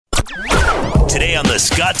Today on The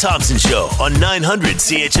Scott Thompson Show on 900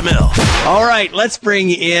 CHML. All right, let's bring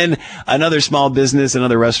in another small business,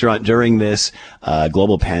 another restaurant during this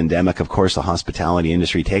global pandemic. Of course, the hospitality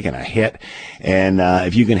industry taking a hit. And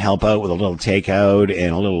if you can help out with a little takeout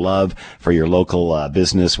and a little love for your local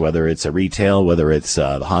business, whether it's a retail, whether it's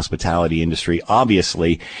the hospitality industry,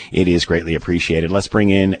 obviously it is greatly appreciated. Let's bring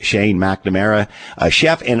in Shane McNamara, a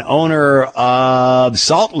chef and owner of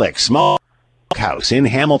Salt Lick Smokehouse in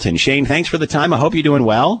Hamilton. Shane, thanks for the time. I hope you're doing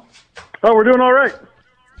well. Oh, we're doing all right.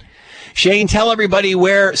 Shane, tell everybody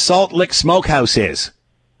where Salt Lick Smokehouse is.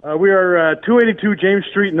 We are 282 James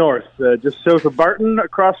Street North, just south of Barton,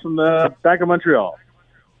 across from the Bank of Montreal.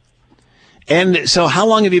 And so how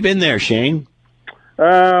long have you been there, Shane?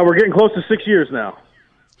 We're getting close to 6 years now.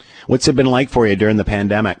 What's it been like for you during the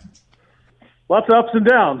pandemic? Lots of ups and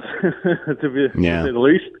downs, to say the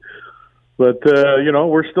least. But,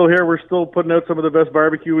 we're still here. We're still putting out some of the best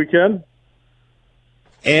barbecue we can.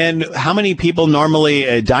 And how many people normally,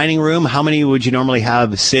 a dining room, how many would you normally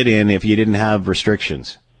have sit in if you didn't have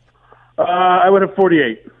restrictions? I would have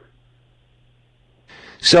 48.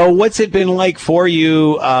 So what's it been like for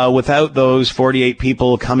you without those 48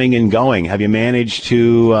 people coming and going? Have you managed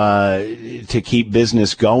to keep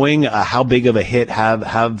business going? How big of a hit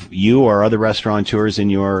have you or other restaurateurs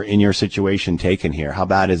in your situation taken here? How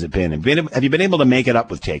bad has it been? Have you been able to make it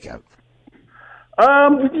up with takeout?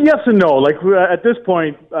 Yes and no. Like at this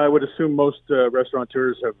point, I would assume most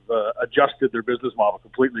restaurateurs have adjusted their business model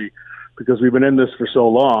completely because we've been in this for so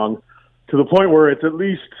long, to the point where it's at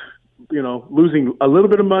least, losing a little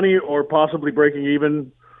bit of money or possibly breaking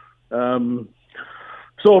even.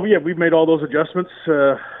 We've made all those adjustments.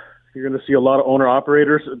 You're going to see a lot of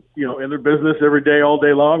owner-operators, in their business every day, all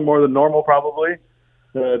day long, more than normal probably,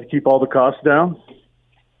 to keep all the costs down.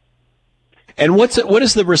 And what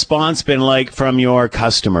has the response been like from your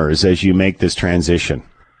customers as you make this transition?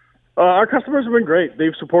 Our customers have been great.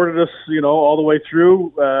 They've supported us, all the way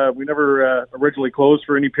through. We never originally closed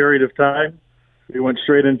for any period of time. We went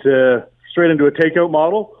straight into a takeout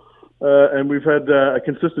model, and we've had a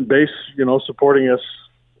consistent base, supporting us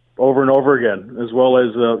over and over again, as well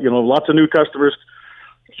as lots of new customers,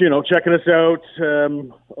 checking us out.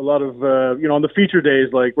 A lot of on the feature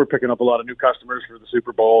days, like we're picking up a lot of new customers for the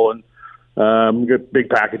Super Bowl, and we get big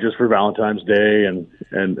packages for Valentine's Day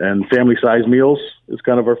and family size meals is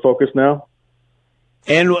kind of our focus now.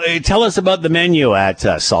 And tell us about the menu at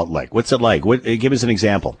Salt Lick. What's it like? Give us an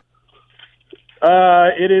example.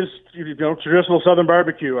 It is, traditional Southern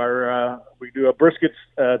barbecue. We do a brisket,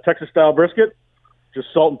 Texas style brisket, just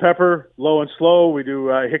salt and pepper, low and slow. We do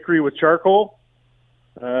hickory with charcoal.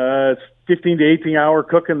 It's 15 to 18 hour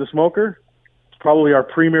cook in the smoker. It's probably our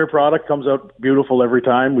premier product. Comes out beautiful every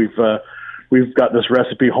time. We've got this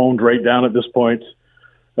recipe honed right down at this point.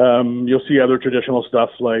 You'll see other traditional stuff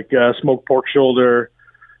like smoked pork shoulder,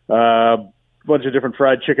 bunch of different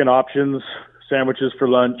fried chicken options, sandwiches for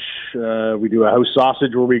lunch. We do a house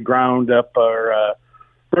sausage where we ground up our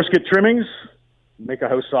brisket trimmings, make a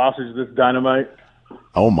house sausage that's dynamite.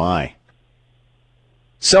 Oh, my.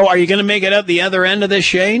 So are you going to make it out the other end of this,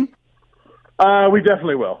 Shane? We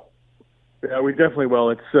definitely will. Yeah, we definitely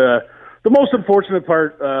will. It's the most unfortunate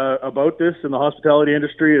part about this in the hospitality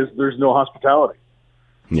industry is there's no hospitality.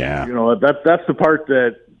 Yeah. That's the part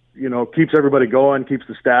that, keeps everybody going, keeps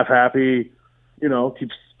the staff happy,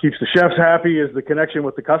 keeps the chefs happy, is the connection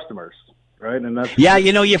with the customers, right? And that's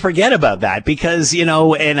you forget about that because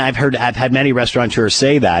and I've had many restaurateurs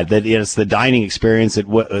say that it's the dining experience that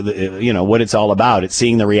what it's all about. It's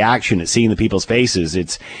seeing the reaction, it's seeing the people's faces,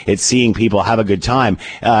 it's seeing people have a good time.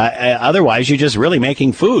 Otherwise, you're just really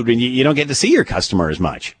making food, and you don't get to see your customers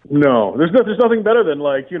much. No, there's nothing better than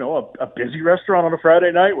a busy restaurant on a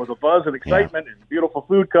Friday night with a buzz and excitement and beautiful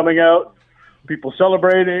food coming out, people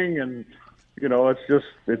celebrating and.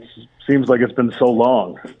 It seems like it's been so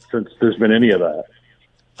long since there's been any of that.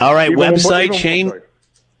 All right, website, Shane.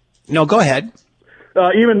 No, go ahead.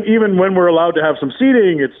 Even when we're allowed to have some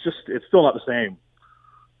seating, it's still not the same.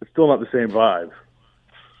 It's still not the same vibe.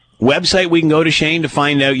 Website we can go to, Shane, to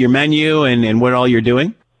find out your menu and what all you're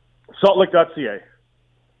doing? Saltlick.ca.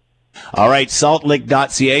 All right,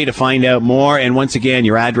 saltlick.ca to find out more. And once again,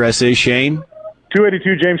 your address is, Shane?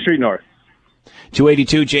 282 James Street North.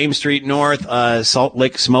 282 James Street North, Salt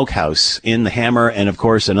Lick Smokehouse in the Hammer, and of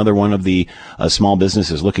course another one of the small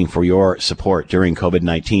businesses looking for your support during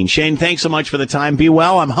COVID-19. Shane, thanks so much for the time. Be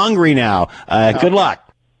well. I'm hungry now. Good luck.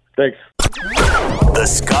 Thanks. The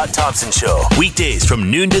Scott Thompson Show, weekdays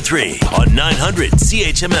from noon to 3 on 900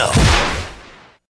 CHML.